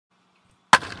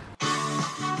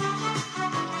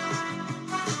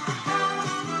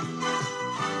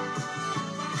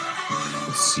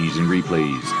season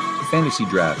replays, fantasy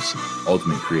drafts,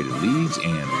 ultimate creative leagues,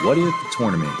 and what if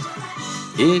tournaments.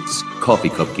 It's Coffee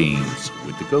Cup Games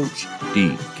with the coach,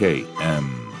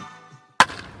 DKM.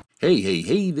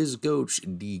 Hey, this is Coach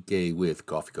DK with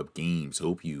Coffee Cup Games.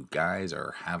 Hope you guys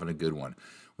are having a good one.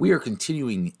 We are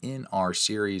continuing in our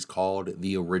series called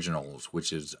The Originals,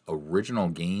 which is original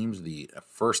games, the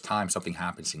first time something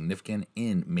happened significant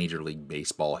in Major League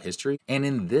Baseball history. And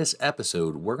in this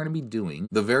episode, we're going to be doing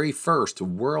the very first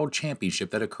World Championship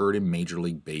that occurred in Major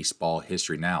League Baseball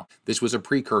history. Now, this was a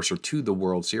precursor to the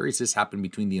World Series. This happened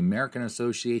between the American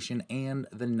Association and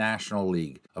the National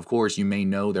League. Of course, you may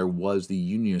know there was the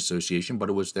Union Association, but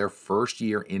it was their first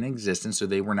year in existence, so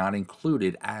they were not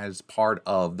included as part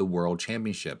of the World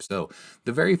Championship. So,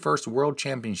 the very first World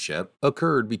Championship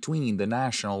occurred between the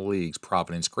National League's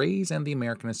Providence Grays and the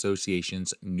American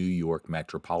Association's New York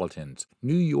Metropolitans.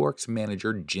 New York's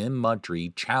manager Jim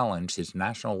Mudry challenged his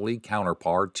National League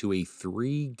counterpart to a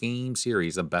 3-game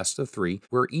series, a best of 3,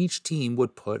 where each team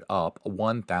would put up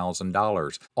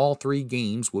 $1,000. All 3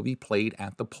 games will be played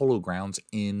at the Polo Grounds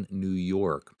in New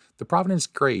York. The Providence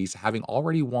Grays, having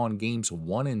already won games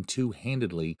 1 and 2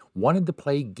 handedly, wanted to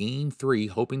play game 3,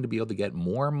 hoping to be able to get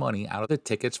more money out of the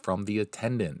tickets from the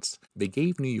attendance. They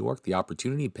gave New York the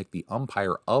opportunity to pick the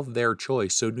umpire of their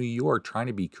choice, so New York, trying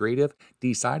to be creative,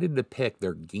 decided to pick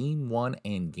their game 1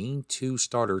 and game 2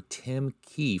 starter Tim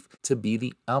Keefe to be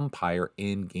the umpire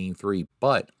in game 3.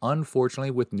 But unfortunately,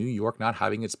 with New York not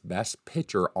having its best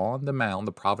pitcher on the mound,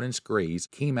 the Providence Grays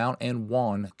came out and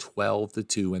won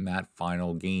 12-2 in that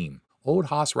final game. Old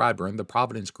Hoss Radburn, the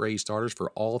Providence Grays starters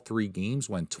for all 3 games,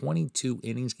 went 22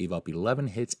 innings, gave up 11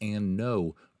 hits and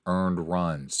no earned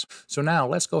runs. So now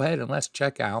let's go ahead and let's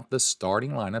check out the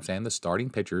starting lineups and the starting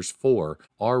pitchers for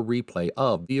our replay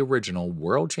of the original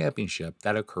World Championship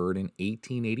that occurred in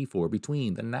 1884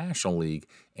 between the National League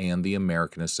and the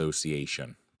American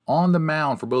Association. On the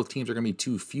mound for both teams are going to be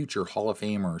 2 future Hall of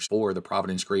Famers. For the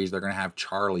Providence Grays, they're going to have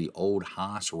Charlie Old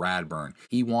Hoss Radburn.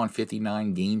 He won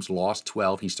 59 games, lost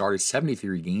 12. He started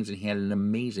 73 games, and he had an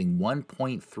amazing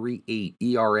 1.38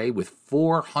 ERA with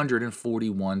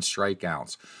 441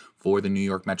 strikeouts. For the New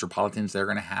York Metropolitans, they're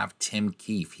going to have Tim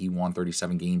Keefe. He won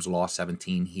 37 games, lost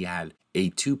 17. He had a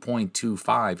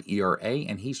 2.25 ERA,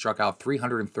 and he struck out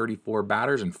 334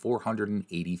 batters in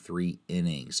 483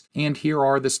 innings. And here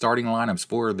are the starting lineups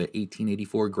for the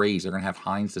 1884 Grays. They're going to have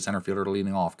Hines, the center fielder,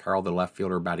 leading off. Carroll, the left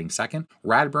fielder, batting second.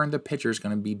 Radburn, the pitcher, is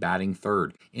going to be batting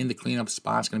third. In the cleanup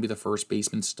spot is going to be the first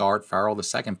baseman start. Farrell, the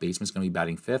second baseman, is going to be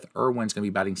batting fifth. Irwin's going to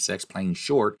be batting sixth, playing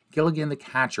short. Gilligan, the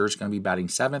catcher, is going to be batting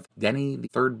seventh. Denny, the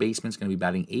third baseman, is going to be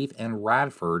batting eighth. And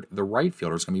Radford, the right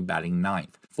fielder, is going to be batting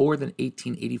ninth. For the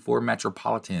 1884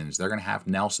 Metropolitans, they're going to have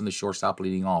Nelson, the shortstop,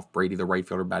 leading off. Brady, the right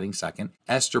fielder, batting second.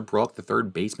 Esterbrook, the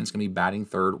third baseman, is going to be batting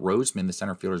third. Roseman, the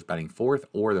center fielder, is batting fourth,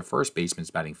 or the first baseman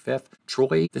is batting fifth.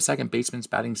 Troy, the second baseman, is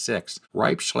batting sixth.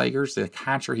 Ripe Schlagers, the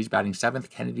catcher, he's batting seventh.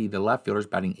 Kennedy, the left fielder, is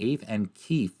batting eighth. And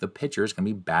Keith, the pitcher, is going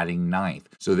to be batting ninth.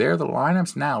 So there are the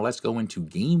lineups. Now let's go into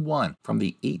Game 1 from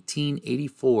the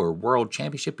 1884 World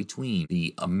Championship between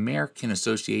the American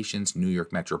Association's New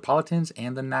York Metropolitans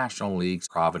and the National League's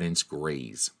Providence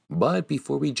Grays. But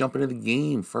before we jump into the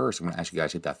game, first, I'm going to ask you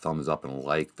guys to hit that thumbs up and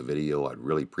like the video. I'd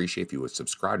really appreciate if you would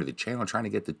subscribe to the channel, trying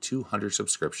to get to 200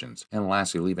 subscriptions. And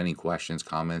lastly, leave any questions,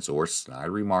 comments, or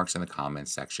snide remarks in the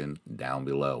comments section down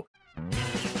below.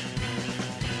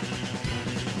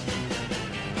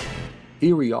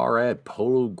 Here we are at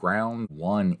Polo Ground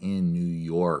 1 in New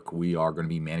York. We are going to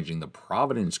be managing the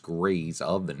Providence Grays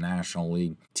of the National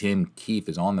League. Tim Keefe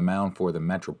is on the mound for the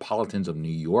Metropolitans of New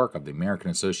York of the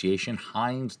American Association.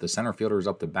 Hines, the center fielder, is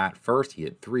up to bat first. He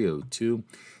hit .302.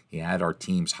 He had our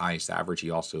team's highest average.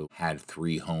 He also had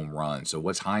 3 home runs. So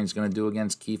what's Hines going to do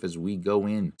against Keefe as we go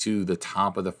into the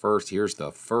top of the first? Here's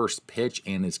the first pitch,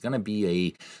 and it's going to be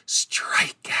a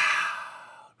strikeout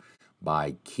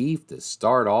by Keefe to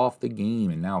start off the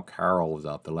game. And now Carroll is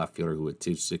up, the left fielder, who had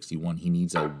 261. He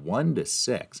needs a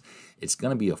 1-6. It's going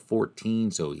to be a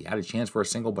 14, so he had a chance for a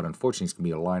single, but unfortunately it's going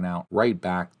to be a line out right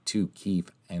back to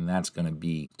Keefe, and that's going to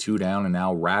be 2 down. And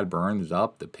now Radburn is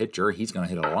up, the pitcher. He's going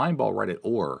to hit a line ball right at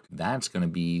Orr. That's going to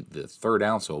be the 3rd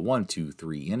out, so a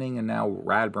 1-2-3 inning. And now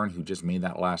Radburn, who just made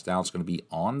that last out, is going to be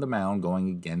on the mound going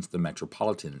against the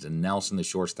Metropolitans. And Nelson, the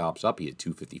shortstop's up. He had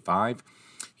 255.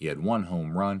 He had 1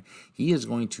 home run. He is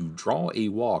going to draw a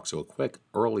walk, so a quick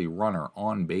early runner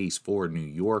on base for New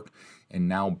York. And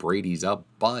now Brady's up,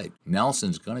 but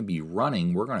Nelson's going to be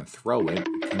running. We're going to throw it.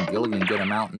 Can Gilligan get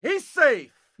him out? He's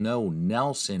safe. No,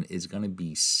 Nelson is going to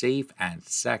be safe at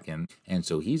second, and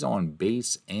so he's on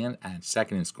base and at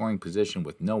second in scoring position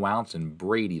with no outs, and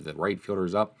Brady, the right fielder,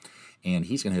 is up. and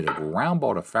he's going to hit a ground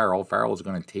ball to Farrell. Farrell is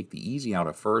going to take the easy out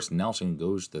at first. Nelson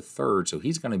goes to third, so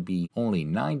he's going to be only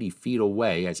 90 feet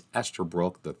away as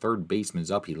Estabrook, the third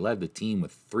baseman's up. He led the team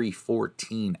with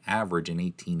 314 average in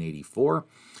 1884.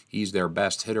 He's their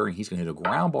best hitter, and he's going to hit a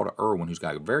ground ball to Irwin, who's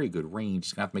got a very good range.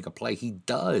 He's going to have to make a play. He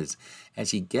does,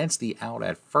 as he gets the out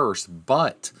at first,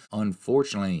 but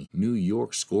unfortunately, New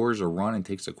York scores a run and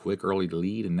takes a quick early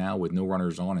lead, and now with no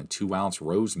runners on and 2 outs,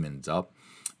 Roseman's up.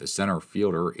 The center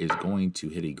fielder is going to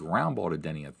hit a ground ball to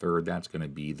Denny at third. That's going to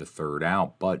be the 3rd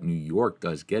out, but New York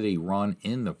does get a run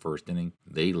in the 1st inning.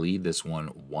 They lead this one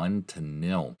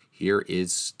 1-0. Here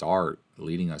is Start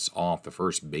leading us off. The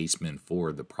first baseman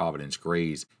for the Providence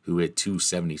Grays, who hit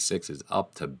 276, is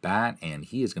up to bat, and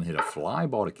he is going to hit a fly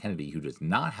ball to Kennedy, who does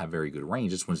not have very good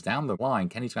range. This one's down the line.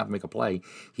 Kennedy's going to have to make a play.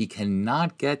 He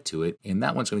cannot get to it, and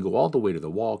that one's going to go all the way to the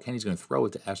wall. Kennedy's going to throw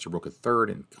it to Estabrook at third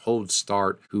and hold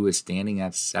Start, who is standing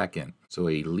at second. So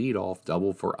a leadoff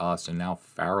double for us, and now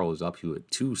Farrell is up to a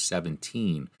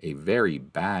 217, a very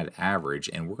bad average,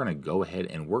 and we're going to go ahead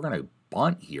and we're going to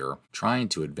bunt here, trying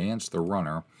to advance the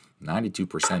runner.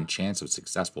 92% chance of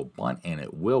successful bunt, and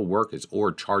it will work as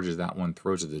Ord charges that one,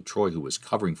 throws it to Troy, who was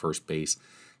covering first base.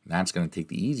 That's going to take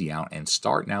the easy out, and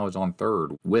Start now is on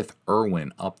third with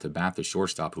Irwin up to bat, the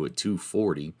shortstop, who at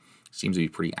 240. Seems to be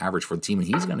pretty average for the team, and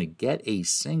he's going to get a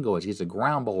single as he gets a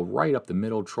ground ball right up the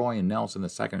middle. Troy and Nelson, the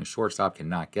second and shortstop,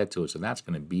 cannot get to it, so that's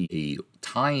going to be a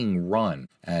tying run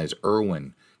as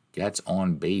Irwin gets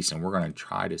on base, and we're going to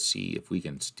try to see if we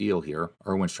can steal here.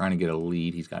 Irwin's trying to get a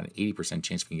lead. He's got an 80%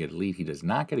 chance he can get a lead. He does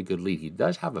not get a good lead. He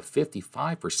does have a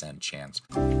 55% chance.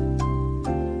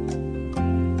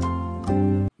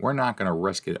 We're not going to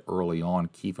risk it early on.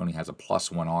 Keefe only has a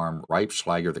 +1 arm.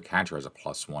 Reipschlager, the catcher, has a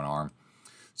 +1 arm.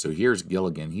 So here's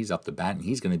Gilligan. He's up the bat, and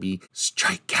he's going to be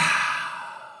strikeout,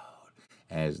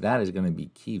 as that is going to be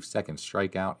Keefe's second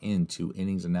strikeout in 2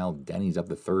 innings. And now Denny's up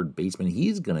the third baseman.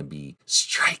 He's going to be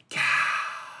strikeout.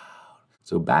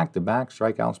 So back-to-back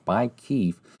strikeouts by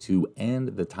Keefe to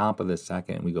end the top of the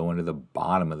second. We go into the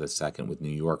bottom of the second with New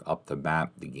York up the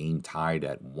bat. The game tied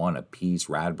at 1 apiece.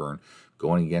 Radburn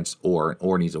going against Orr.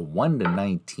 Orr needs a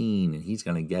 1-19, and he's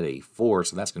going to get a 4,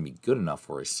 so that's going to be good enough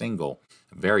for a single.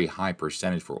 A very high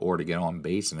percentage for Orr to get on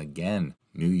base, and again,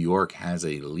 New York has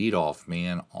a leadoff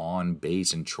man on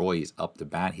base, and Troy is up to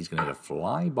bat. He's going to hit a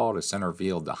fly ball to center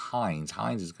field to Hines.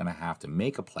 Hines is going to have to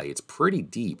make a play. It's pretty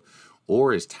deep.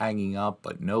 Orr is tagging up,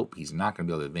 but nope, he's not going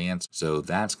to be able to advance. So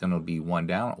that's going to be 1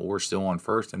 down. Orr still on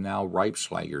first, and now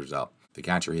Reipschlager's up. The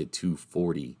catcher hit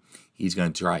 240. He's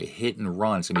going to try hit and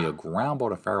run. It's going to be a ground ball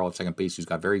to Farrell at second base, who's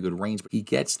got very good range, but he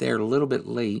gets there a little bit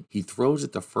late. He throws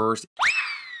it to first.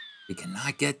 He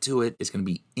cannot get to it. It's going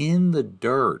to be in the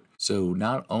dirt. So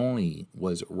not only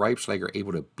was Reipschlager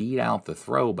able to beat out the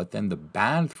throw, but then the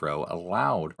bad throw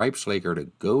allowed Reipschlager to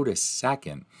go to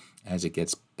second as it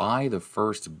gets by the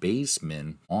first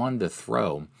baseman on the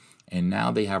throw. And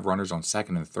now they have runners on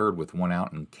second and third with 1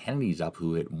 out, and Kennedy's up,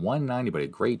 who hit 190, but a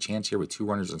great chance here with 2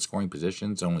 runners in scoring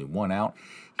positions, only 1 out.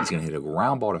 He's going to hit a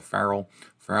ground ball to Farrell.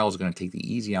 Farrell's going to take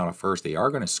the easy out of first. They are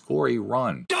going to score a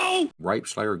run. Go!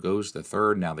 Reipschlager goes to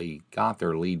third. Now they got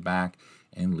their lead back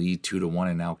and lead 2-1,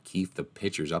 and now Keefe, the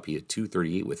pitcher's up. He hit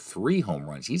 238 with 3 home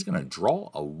runs. He's going to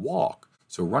draw a walk.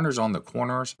 So runners on the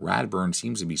corners. Radburn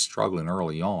seems to be struggling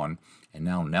early on. And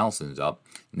now Nelson's up.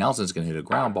 Nelson's going to hit a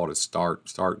ground ball to Start.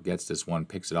 Start gets this one,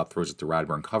 picks it up, throws it to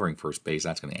Radburn, covering first base.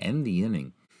 That's going to end the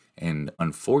inning. And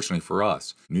unfortunately for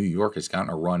us, New York has gotten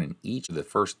a run in each of the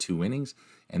first 2 innings,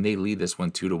 and they lead this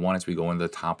one 2-1 as we go into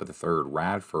the top of the third.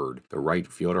 Radford, the right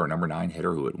fielder, our number 9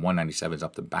 hitter, who at 197 is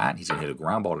up the bat. He's going to hit a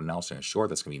ground ball to Nelson at short.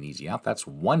 That's going to be an easy out. That's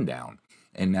 1 down.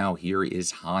 And now here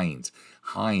is Hines.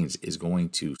 Hines is going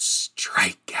to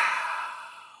strike out.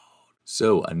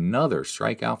 So another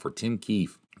strikeout for Tim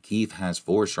Keefe. Keefe has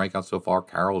 4 strikeouts so far.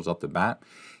 Carroll's up the bat.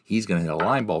 He's going to hit a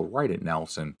line ball right at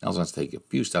Nelson. Nelson has to take a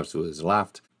few steps to his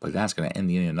left, but that's going to end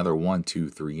the inning. Another 1, 2,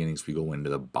 3 innings. We go into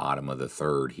the bottom of the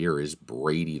third. Here is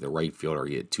Brady, the right fielder.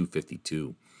 He hit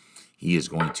 252. He is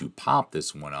going to pop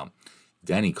this one up.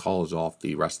 Denny calls off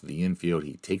the rest of the infield.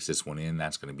 He takes this one in.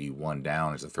 That's going to be 1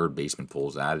 down as the third baseman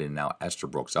pulls out. And now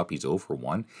Estabrook's up. He's 0 for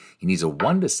 1. He needs a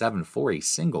 1-7 for a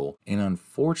single. And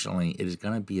unfortunately, it is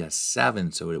going to be a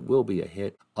 7. So it will be a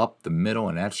hit up the middle.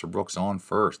 And Estabrook's on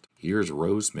first. Here's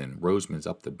Roseman. Roseman's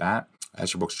up the bat.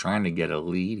 Estabrook's trying to get a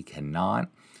lead. He cannot.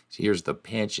 So here's the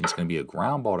pitch. And it's going to be a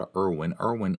ground ball to Irwin.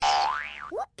 Irwin.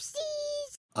 Whoopsie.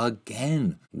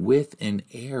 Again with an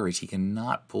error as he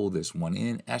cannot pull this one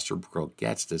in. Estabrook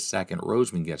gets to second.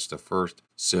 Roseman gets to first.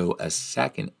 So a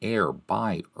second error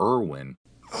by Irwin.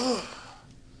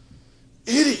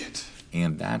 Idiot.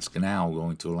 And that's now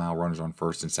going to allow runners on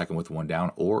first and second with one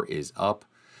down. Or is up.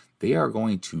 They are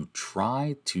going to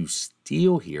try to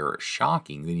steal here.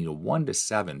 Shocking. They need a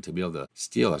 1-7 to be able to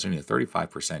steal. That's only a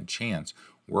 35% chance.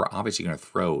 We're obviously going to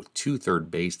throw to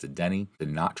third base to Denny. Did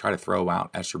not try to throw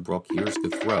out Estherbrook. Here's the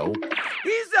throw.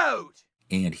 He's out!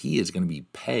 And he is going to be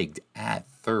pegged at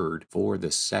third for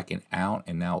the second out.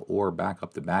 And now Orr back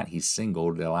up the bat. He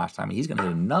singled the last time. He's going to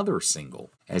hit another single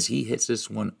as he hits this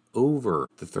one over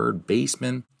the third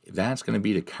baseman. That's going to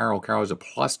be to Carroll. Carroll is a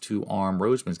 +2 arm.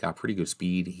 Roseman's got pretty good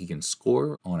speed. He can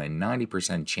score on a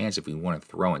 90% chance if we want to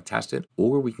throw and test it,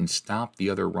 or we can stop the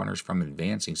other runners from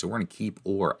advancing. So we're going to keep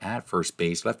Orr at first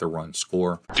base, let the run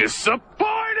score.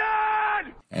 Disappointed!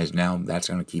 As now that's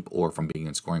going to keep Orr from being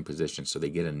in scoring position. So they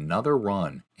get another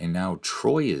run. And now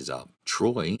Troy is up.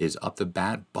 Troy is up the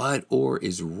bat, but Orr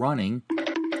is running.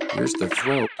 Here's the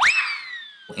throw.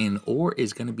 And Orr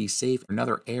is going to be safe.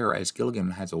 Another error as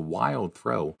Gilligan has a wild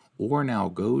throw. Orr now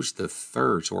goes to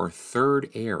third. So our third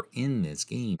error in this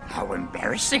game. How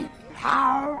embarrassing.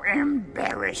 How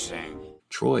embarrassing.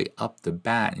 Troy up the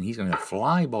bat, and he's going to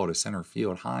fly ball to center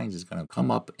field. Hines is going to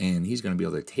come up, and he's going to be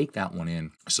able to take that one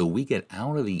in. So we get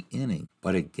out of the inning.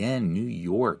 But again, New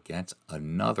York gets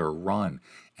another run.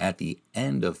 At the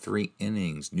end of 3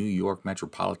 innings, New York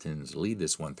Metropolitans lead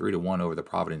this one 3-1 over the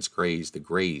Providence Grays. The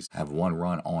Grays have 1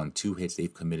 run on 2 hits.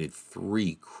 They've committed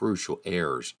 3 crucial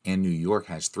errors. And New York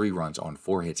has 3 runs on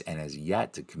 4 hits and has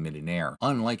yet to commit an error.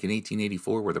 Unlike in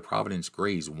 1884 where the Providence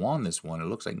Grays won this one, it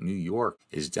looks like New York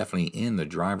is definitely in the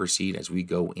driver's seat as we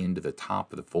go into the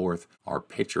top of the 4th. Our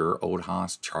pitcher, Old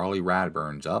Hoss, Charlie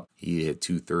Radburn's up. He hit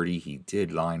 .230. He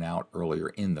did line out earlier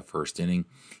in the first inning.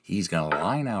 He's going to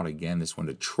line out again, this one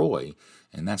to Troy,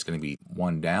 and that's going to be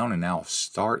 1 down, and now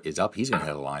Start is up. He's going to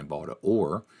hit a line ball to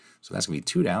Orr, so that's going to be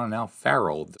 2 down, and now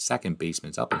Farrell, the second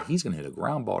baseman's up, and he's going to hit a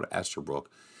ground ball to Estherbrook.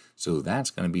 So that's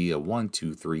going to be a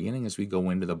 1-2-3 inning as we go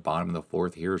into the bottom of the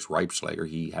 4th. Here's Reipschlager.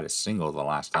 He had a single the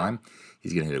last time.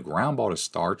 He's going to hit a ground ball to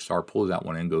Start. Start pulls that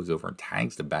one in, goes over and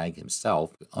tags the bag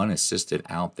himself, unassisted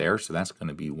out there, so that's going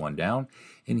to be 1 down.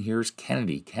 And here's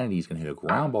Kennedy. Kennedy's going to hit a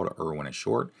ground ball to Irwin at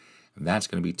short. That's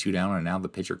going to be 2 down, and now the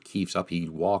pitcher keeps up. He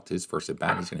walked his first at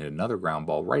bat. He's going to hit another ground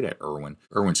ball right at Irwin.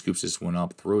 Irwin scoops this one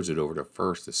up, throws it over to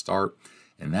first to Start,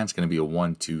 and that's going to be a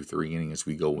 1-2-3 inning as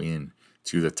we go in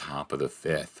to the top of the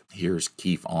 5th. Here's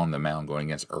Keefe on the mound going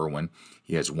against Irwin.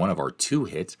 He has 1 of our 2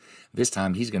 hits. This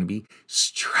time he's going to be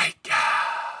strikeout.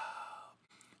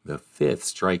 The 5th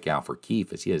strikeout for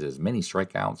Keefe as he has as many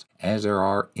strikeouts as there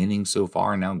are innings so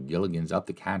far. And now Gilligan's up,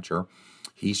 the catcher.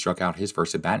 He struck out his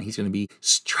first at bat, and he's going to be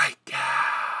strikeout.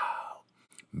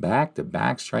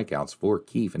 Back-to-back strikeouts for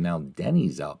Keefe, and now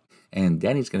Denny's up. And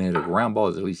Denny's going to hit a ground ball,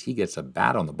 as at least he gets a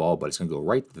bat on the ball, but it's going to go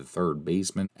right to the third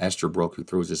baseman. Estherbrook, who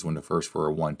throws this one to first for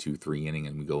a 1-2-3 inning,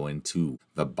 and we go into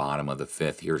the bottom of the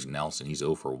 5th. Here's Nelson. He's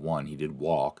 0 for 1. He did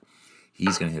walk.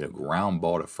 He's going to hit a ground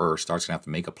ball to first. Start's going to have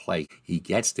to make a play. He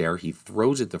gets there. He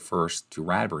throws it to first to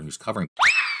Radburn, who's covering.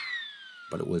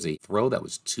 But it was a throw that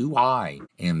was too high,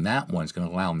 and that one's going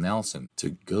to allow Nelson to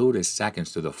go to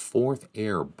seconds to the 4th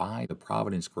error by the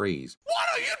Providence Grays. What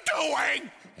are you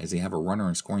doing? As they have a runner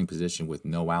in scoring position with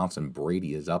no outs, and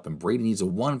Brady is up, and Brady needs a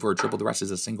 1 for a triple. The rest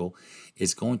is a single.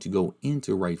 It's going to go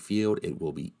into right field. It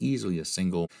will be easily a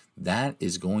single. That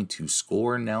is going to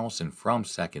score Nelson from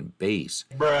second base.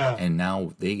 Bruh. And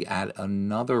now they add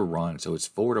another run, so it's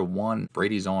 4-1.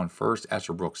 Brady's on first.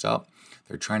 Estherbrook's up.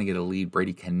 They're trying to get a lead.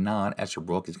 Brady cannot.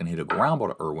 Estherbrook is going to hit a ground ball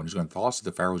to Irwin, who's going to toss it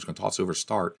to Farrell, who's going to toss over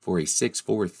Start for a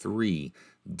 6-4-3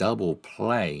 double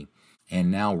play. And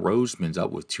now Roseman's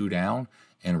up with 2 down,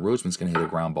 and Roseman's going to hit a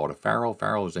ground ball to Farrell.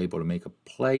 Farrell is able to make a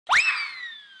play.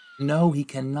 No, he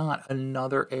cannot.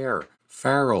 Another error.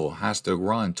 Farrell has to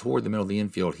run toward the middle of the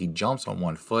infield. He jumps on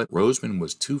 1 foot. Roseman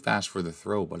was too fast for the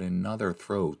throw, but another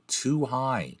throw too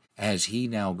high as he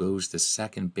now goes to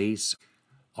second base.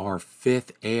 Our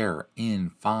 5th error in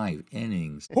 5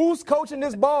 innings. Who's coaching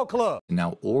this ball club?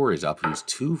 Now Orr is up, who's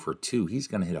 2 for 2. He's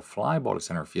going to hit a fly ball to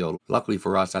center field. Luckily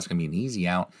for us, that's going to be an easy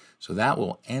out. So that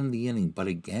will end the inning. But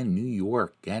again, New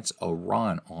York gets a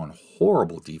run on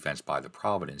horrible defense by the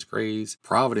Providence Grays.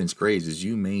 Providence Grays, as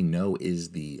you may know, is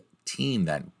the team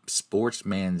that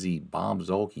Sportsman Z Bob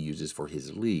Zolke uses for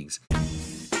his leagues.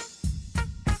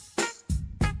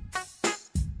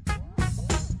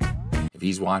 If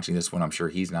he's watching this one, I'm sure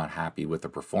he's not happy with the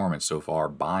performance so far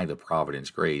by the Providence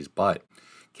Grays. But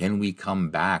can we come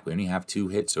back? We only have 2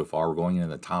 hits so far. We're going into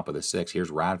the top of the 6th.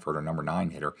 Here's Radford, our number 9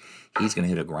 hitter. He's going to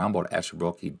hit a ground ball to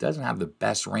Estherbrook. He doesn't have the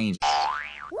best range.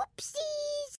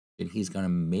 Whoopsies! He's going to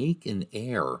make an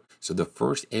error. So the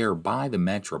first error by the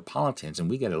Metropolitans, and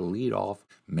we get a leadoff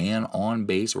man on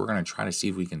base. We're going to try to see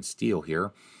if we can steal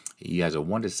here. He has a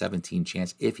 1 to 17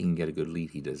 chance if he can get a good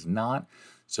lead. He does not.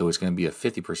 So it's going to be a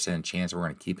 50% chance. We're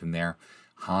going to keep him there.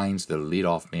 Hines, the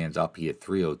leadoff man's up. He hit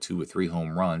 302 with 3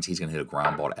 home runs. He's going to hit a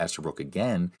ground ball to Estabrook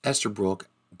again. Estabrook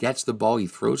gets the ball. He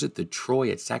throws it to Troy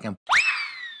at second,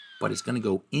 but it's going to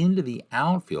go into the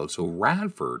outfield. So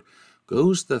Radford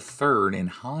goes to third, and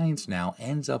Hines now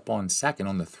ends up on second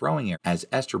on the throwing error, as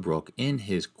Estabrook, in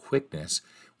his quickness,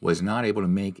 was not able to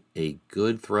make a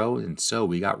good throw, and so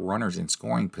we got runners in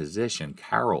scoring position.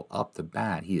 Carroll up the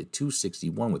bat. He hit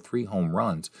 261 with 3 home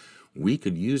runs. We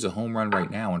could use a home run right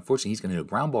now. Unfortunately, he's going to hit a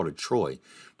ground ball to Troy.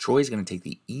 Troy's going to take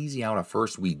the easy out at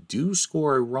first. We do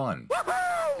score a run.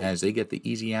 As they get the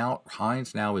easy out,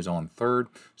 Hines now is on third.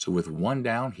 So with 1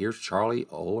 down, here's Charlie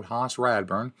Old Hoss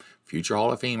Radburn, future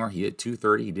Hall of Famer. He hit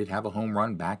 230. He did have a home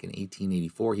run back in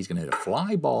 1884. He's going to hit a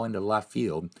fly ball into left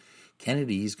field.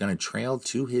 Kennedy's going to trail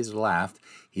to his left.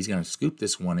 He's going to scoop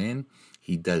this one in.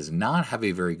 He does not have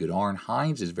a very good arm.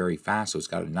 Hines is very fast, so it's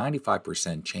got a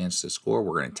 95% chance to score.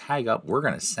 We're going to tag up. We're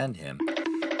going to send him.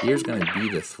 Here's going to be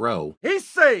the throw. He's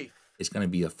safe. It's going to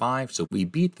be a 5, so we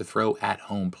beat the throw at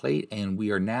home plate, and we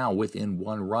are now within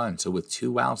 1 run. So with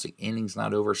 2 outs, the inning's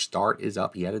not over. Start is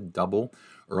up. He had a double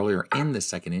earlier in the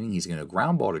second inning. He's going to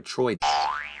ground ball to Troy.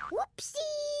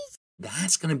 Whoopsies.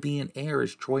 That's going to be an error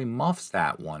as Troy muffs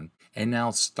that one. And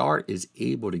now Start is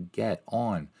able to get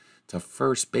on to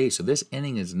first base. So this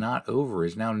inning is not over,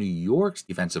 as now New York's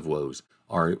defensive woes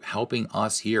are helping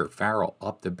us here. Farrell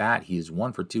up the bat. He is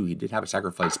 1 for 2. He did have a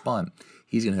sacrifice bunt.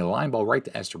 He's going to hit a line ball right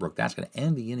to Estabrook. That's going to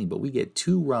end the inning, but we get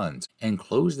 2 runs and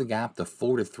close the gap to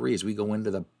 4 to 3 as we go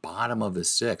into the bottom of the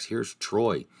 6th. Here's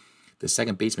Troy. The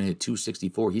second baseman hit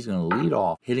 264. He's going to lead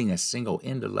off, hitting a single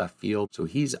into left field. So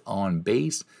he's on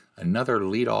base. Another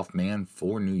leadoff man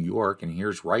for New York. And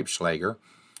here's Reipschlager.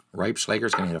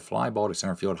 Reipschlager's going to hit a fly ball to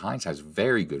center field. Hines has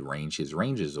very good range. His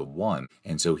range is a 1.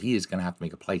 And so he is going to have to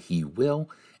make a play. He will.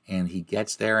 And he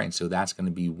gets there. And so that's going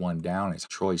to be 1 down as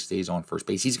Troy stays on first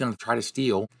base. He's going to try to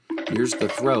steal. Here's the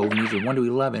throw. He needs a 1 to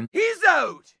 11. He's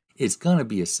out. It's going to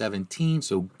be a 17,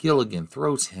 so Gilligan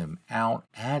throws him out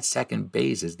at second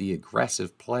base as the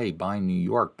aggressive play by New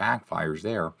York backfires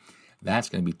there. That's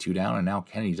going to be 2 down, and now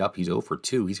Kennedy's up. He's 0 for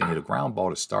 2. He's going to hit a ground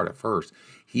ball to start at first.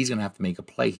 He's going to have to make a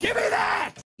play. Give me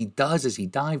that. He does as he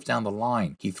dives down the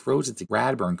line. He throws it to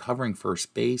Radburn covering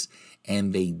first base,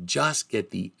 and they just get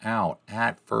the out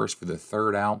at first for the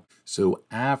 3rd out. So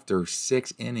after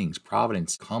 6 innings,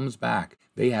 Providence comes back.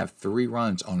 They have 3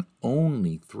 runs on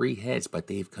only 3 hits, but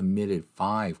they've committed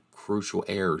 5 crucial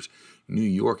errors. New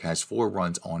York has 4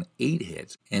 runs on 8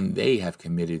 hits, and they have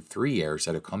committed 3 errors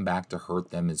that have come back to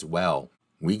hurt them as well.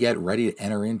 We get ready to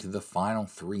enter into the final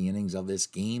 3 innings of this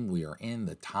game. We are in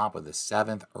the top of the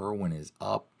 7th. Irwin is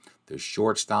up. The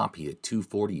shortstop, he hit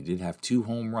 240. He did have 2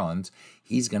 home runs.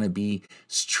 He's going to be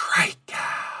strikeout.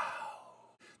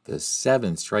 The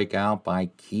 7th strikeout by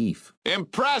Keefe.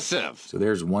 Impressive. So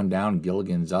there's 1 down.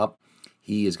 Gilligan's up.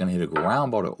 He is going to hit a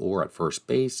ground ball to Orr at first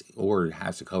base. Orr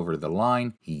has to cover the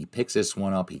line. He picks this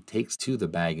one up. He takes to the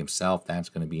bag himself. That's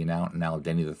going to be an out. And now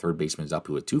Denny, the 3rd baseman, is up,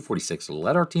 who at 246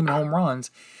 led our team in home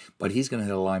runs. But he's going to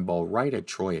hit a line ball right at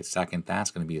Troy at second. That's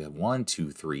going to be a 1,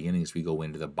 2, 3 innings. We go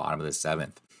into the bottom of the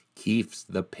 7th. Keefe's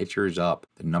the pitcher's up.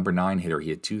 The number 9 hitter, he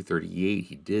had 238.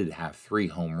 He did have 3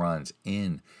 home runs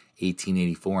in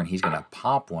 1884, and he's going to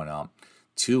pop one up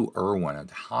to Irwin.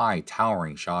 A high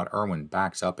towering shot. Irwin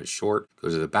backs up at short,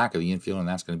 goes to the back of the infield, and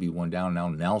that's going to be 1 down. Now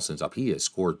Nelson's up. He has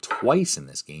scored twice in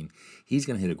this game. He's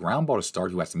going to hit a ground ball to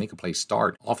Start, who has to make a play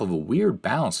Start off of a weird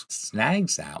bounce,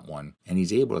 snags that one, and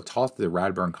he's able to toss to the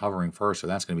Radburn covering first, so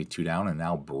that's going to be 2 down, and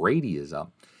now Brady is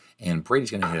up. And Brady's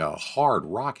going to hit a hard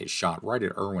rocket shot right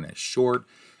at Irwin at short.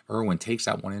 Irwin takes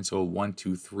that one in, so a 1,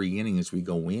 2, 3 inning as we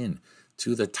go in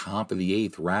to the top of the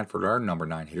 8th. Radford, our number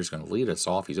 9 hitter, is going to lead us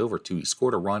off. He's over 2. He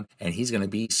scored a run, and he's going to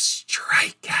be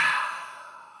strikeout.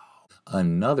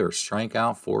 Another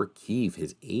strikeout for Keefe,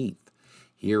 his 8th.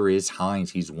 Here is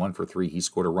Hines. He's 1 for 3. He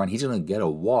scored a run. He's going to get a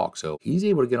walk, so he's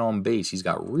able to get on base. He's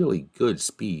got really good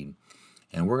speed,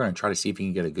 and we're going to try to see if he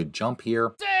can get a good jump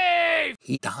here.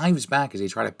 He dives back as they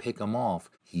try to pick him off.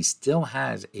 He still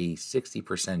has a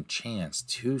 60% chance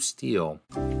to steal.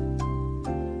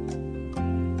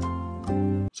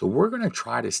 So we're going to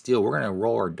try to steal. We're going to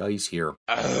roll our dice here.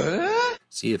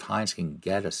 See if Hines can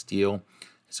get a steal.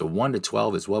 So 1 to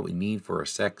 12 is what we need for a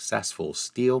successful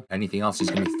steal. Anything else he's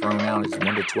going to be thrown out is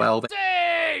 1 to 12.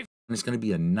 it's going to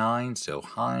be a 9, so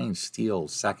Hines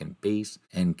steals second base,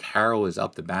 and Carroll is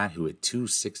up the bat, who hit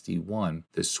 261.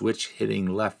 The switch hitting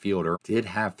left fielder did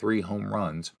have 3 home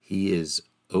runs. He is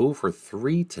 0 for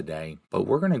 3 today, but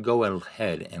we're going to go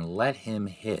ahead and let him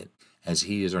hit, as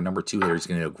he is our number 2 hitter. He's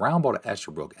going to hit a ground ball to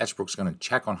Estabrook. Estabrook's going to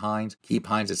check on Hines, keep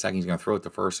Hines at second. He's going to throw it to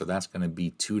first, so that's going to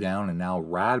be 2 down, and now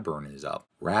Radburn is up.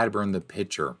 Radburn, the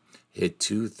pitcher, hit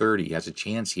 230. He has a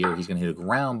chance here. He's going to hit a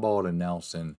ground ball to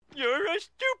Nelson. You're a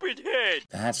stupid head.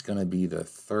 That's going to be the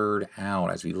 3rd out,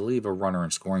 as we leave a runner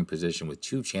in scoring position with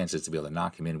 2 chances to be able to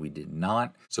knock him in. We did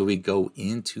not, so we go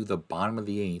into the bottom of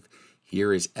the 8th.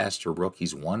 Here is Estabrook.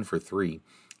 He's 1 for 3.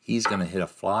 He's going to hit a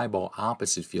fly ball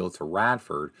opposite field to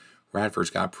Radford. Radford's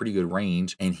got pretty good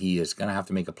range, and he is going to have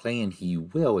to make a play, and he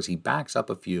will, as he backs up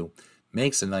a few,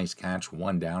 makes a nice catch,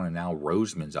 1 down, and now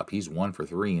Roseman's up. He's 1 for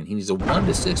 3, and he needs a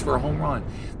 1-6 for a home run.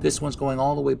 This one's going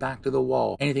all the way back to the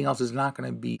wall. Anything else is not going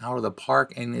to be out of the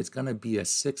park, and it's going to be a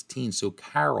 16. So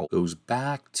Carroll goes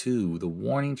back to the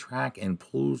warning track and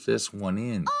pulls this one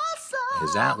in. Awesome!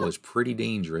 As that was pretty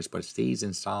dangerous, but it stays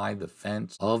inside the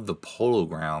fence of the Polo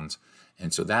Grounds.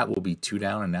 And so that will be 2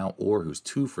 down, and now Orr, who's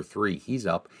 2 for 3, he's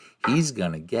up. He's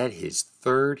going to get his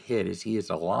 3rd hit as he hits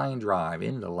a line drive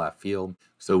into left field.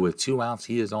 So with 2 outs,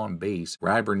 he is on base.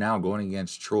 Radburn now going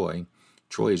against Troy.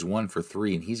 Troy is 1 for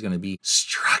 3, and he's going to be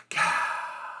struck out.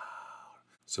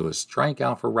 So a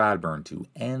strikeout for Radburn to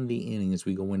end the inning as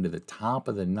we go into the top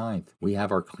of the 9th. We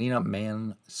have our cleanup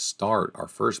man start, our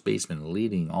first baseman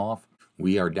leading off.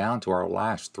 We are down to our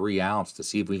last 3 outs to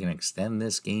see if we can extend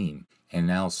this game. And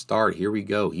now Start, here we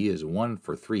go. He is 1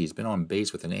 for 3. He's been on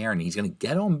base with an error, and he's going to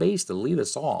get on base to lead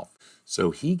us off.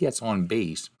 So he gets on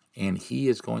base, and he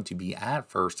is going to be at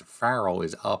first. Farrell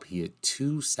is up. He hit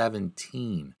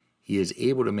 217. He is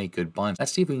able to make good bunts.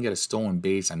 Let's see if we can get a stolen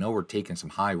base. I know we're taking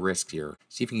some high risks here.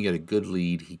 See if we can get a good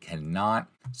lead. He cannot.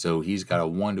 So he's got a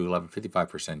 1 to 11,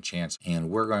 55% chance. And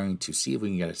we're going to see if we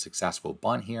can get a successful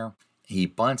bunt here. He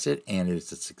bunts it, and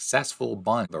it's a successful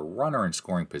bunt. The runner in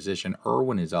scoring position,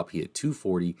 Irwin, is up. He had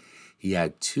 240. He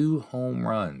had 2 home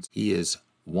runs. He is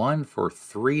 1 for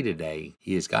 3 today.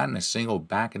 He has gotten a single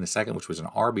back in the second, which was an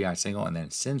RBI single, and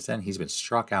then since then he's been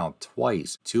struck out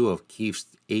twice. 2 of Keefe's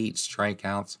 8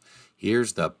 strikeouts.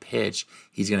 Here's the pitch.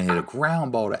 He's going to hit a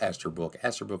ground ball to Estabrook.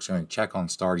 Estabrook's going to check on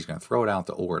Start. He's going to throw it out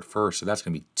to Orr at first, so that's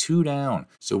going to be 2 down.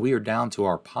 So we are down to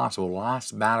our possible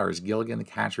last batter as Gilligan, the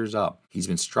catcher's up. He's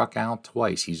been struck out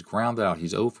twice. He's grounded out. He's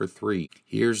 0 for 3.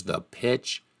 Here's the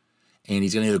pitch, and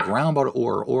he's going to hit a ground ball to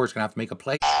Orr. Orr's going to have to make a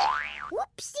play.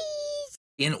 Whoopsies!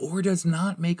 And Orr does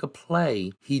not make a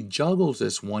play. He juggles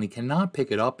this one. He cannot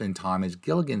pick it up in time as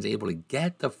Gilligan's able to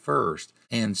get the first.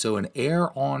 And so an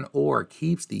error on Orr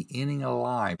keeps the inning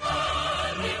alive.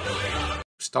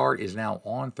 Start is now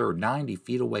on third, 90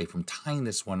 feet away from tying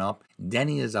this one up.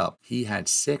 Denny is up. He had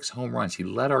 6 home runs. He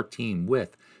led our team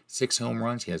with 6 home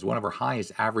runs. He has one of our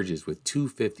highest averages with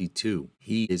 252.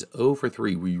 He is 0 for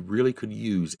 3. We really could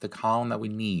use the column that we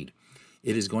need.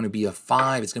 It is going to be a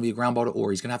 5. It's going to be a ground ball to Orr.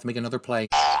 He's going to have to make another play.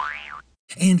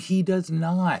 And he does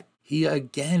not. He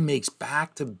again makes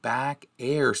back-to-back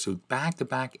errors. So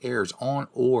back-to-back errors on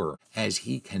Orr as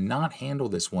he cannot handle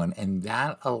this one. And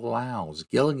that allows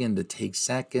Gilligan to take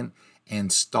second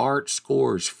and Start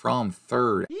scores from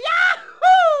third.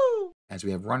 Yahoo! As we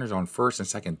have runners on first and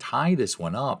second, tie this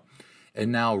one up.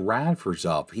 And now Radford's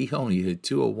up. He only hit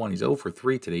 201. He's 0 for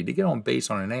 3 today. He did get on base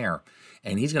on an error.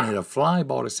 And he's going to hit a fly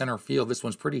ball to center field. This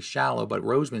one's pretty shallow, but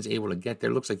Roseman's able to get there.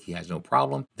 Looks like he has no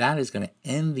problem. That is going to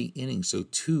end the inning. So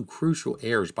 2 crucial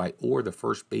errors by Orr, the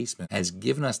first baseman, has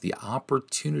given us the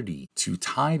opportunity to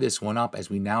tie this one up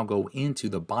as we now go into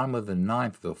the bottom of the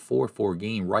 9th, the 4-4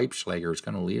 game. Reipschlager is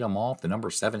going to lead him off, the number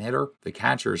 7 hitter. The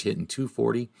catcher is hitting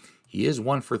 240. He is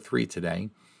 1 for 3 today.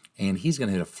 And he's going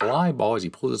to hit a fly ball as he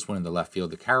pulls this one into left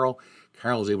field to Carroll.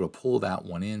 Carroll is able to pull that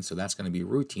one in, so that's going to be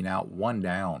routine out, 1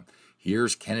 down.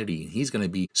 Here's Kennedy, and he's going to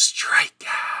be strikeout.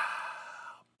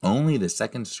 Only the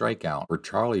second strikeout for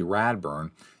Charlie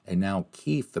Radburn. And now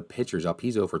Keefe, the pitcher's up.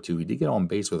 He's 0 for 2. He did get on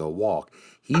base with a walk.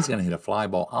 He's going to hit a fly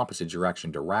ball opposite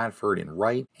direction to Radford and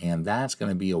right. And that's going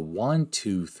to be a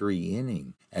 1-2-3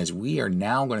 inning. As we are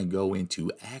now going to go into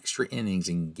extra innings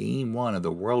in Game 1 of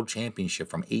the World Championship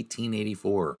from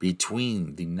 1884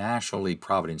 between the National League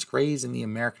Providence Grays and the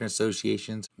American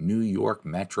Association's New York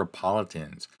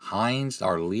Metropolitans. Hines,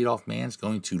 our leadoff man, is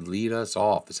going to lead us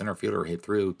off. The center fielder hit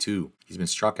 302. He's been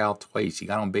struck out twice. He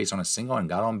got on base on a single and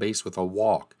got on base with a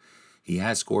walk. He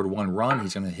has scored 1 run.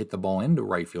 He's going to hit the ball into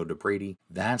right field to Brady.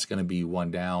 That's going to be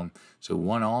 1 down. So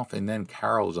 1 off, and then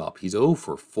Carroll's up. He's 0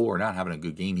 for 4, not having a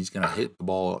good game. He's going to hit the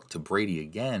ball to Brady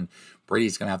again.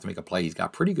 Brady's going to have to make a play. He's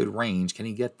got pretty good range. Can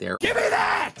he get there? Give me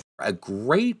that! A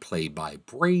great play by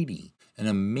Brady. An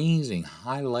amazing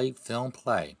highlight film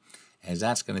play. As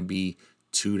that's going to be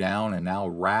 2 down, and now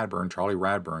Charlie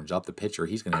Radburn's up the pitcher.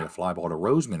 He's going to hit a fly ball to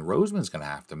Roseman. Roseman's going to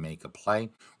have to make a play.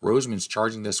 Roseman's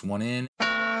charging this one in.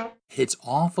 Hits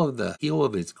off of the heel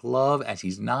of his glove as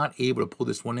he's not able to pull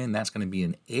this one in. That's going to be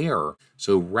an error.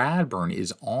 So Radburn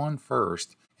is on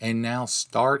first, and now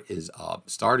Start is up.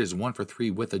 Start is 1 for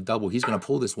 3 with a double. He's going to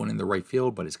pull this one in the right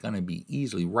field, but it's going to be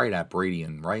easily right at Brady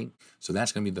and right. So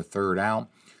that's going to be the 3rd out.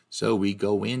 So we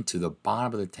go into the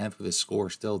bottom of the 10th with the score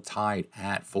still tied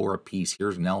at 4 apiece.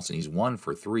 Here's Nelson. He's 1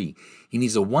 for 3. He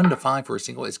needs a 1 to 5 for a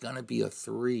single. It's going to be a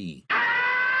 3.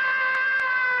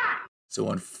 So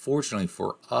unfortunately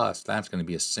for us, that's going to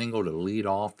be a single to lead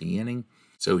off the inning.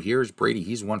 So here's Brady.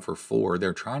 He's 1 for 4.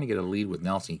 They're trying to get a lead with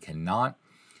Nelson. He cannot.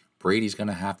 Brady's going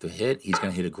to have to hit. He's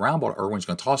going to hit a ground ball. Irwin's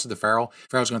going to toss it to Farrell.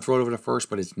 Farrell's going to throw it over to first,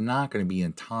 but it's not going to be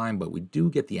in time. But we do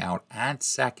get the out at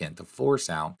second, the force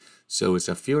out. So it's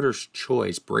a fielder's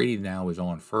choice. Brady now is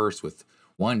on first with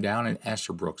 1 down and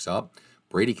Esterbrook's up.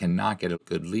 Brady cannot get a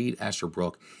good lead.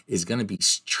 Esterbrook is going to be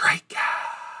strikeout.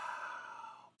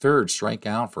 3rd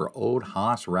strikeout for old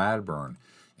Haas Radburn.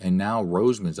 And now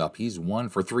Roseman's up. He's 1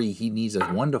 for 3. He needs a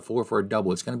 1 to 4 for a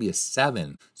double. It's going to be a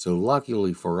 7. So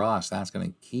luckily for us, that's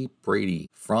going to keep Brady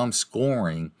from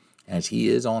scoring, as he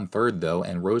is on 3rd, though,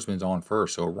 and Roseman's on 1st.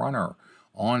 So a runner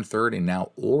on 3rd, and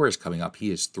now Orr is coming up.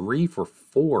 He is 3 for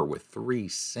 4 with 3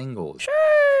 singles.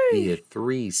 He hit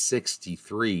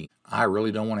 363. I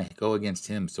really don't want to go against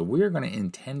him, so we're going to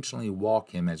intentionally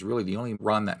walk him, as really the only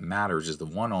run that matters is the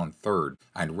one on 3rd.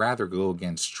 I'd rather go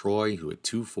against Troy, who at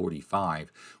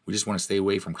 245. We just want to stay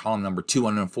away from column number 2,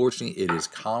 and unfortunately, it is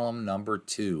column number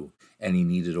 2. And he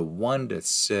needed a 1 to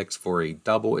 6 for a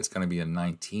double. It's going to be a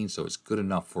 19, so it's good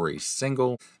enough for a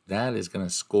single. That is going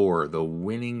to score the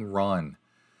winning run.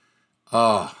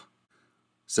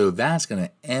 So that's going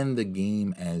to end the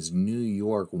game as New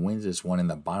York wins this one in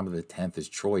the bottom of the 10th as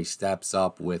Troy steps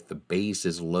up with the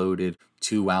bases loaded,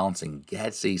 2 outs, and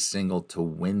gets a single to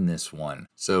win this one.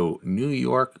 So New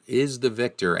York is the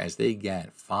victor as they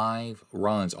get 5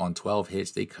 runs on 12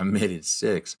 hits. They committed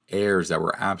 6 errors that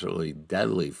were absolutely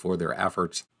deadly for their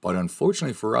efforts. But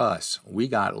unfortunately for us, we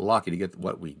got lucky to get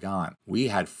what we got. We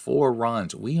had 4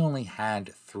 runs. We only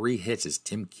had 3 hits as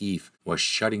Tim Keefe was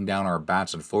shutting down our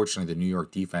bats. Unfortunately, the New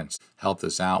York defense helped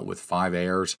us out with 5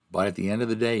 errors. But at the end of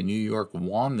the day, New York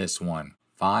won this one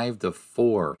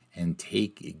 5-4 and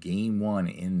take game 1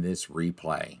 in this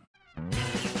replay.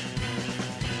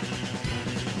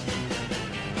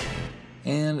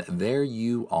 And there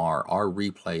you are, our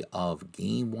replay of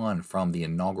Game 1 from the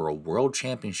inaugural World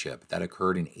Championship that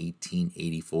occurred in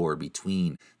 1884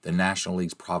 between the National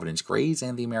League's Providence Grays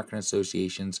and the American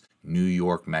Association's New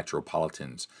York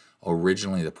Metropolitans.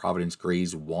 Originally, the Providence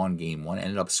Grays won Game 1,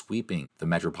 ended up sweeping the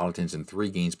Metropolitans in 3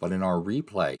 games, but in our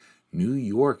replay, New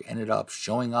York ended up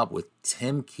showing up with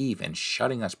Tim Keefe and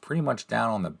shutting us pretty much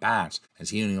down on the bats as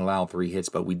he only allowed 3 hits,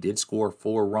 but we did score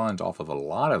 4 runs off of a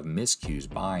lot of miscues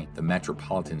by the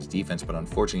Metropolitans defense, but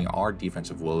unfortunately our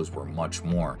defensive woes were much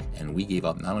more, and we gave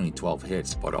up not only 12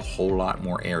 hits, but a whole lot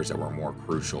more errors that were more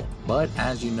crucial. But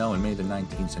as you know, in many of the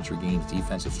 19th century games,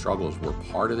 defensive struggles were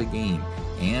part of the game,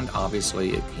 and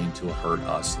obviously it came to hurt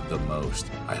us the most.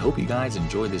 I hope you guys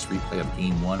enjoyed this replay of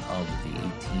Game 1 of the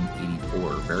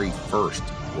 1884 very first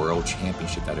World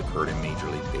Championship that occurred in Major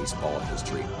League Baseball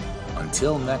history.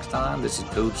 Until next time, this is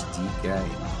Coach DK.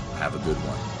 Have a good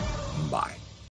one. Bye.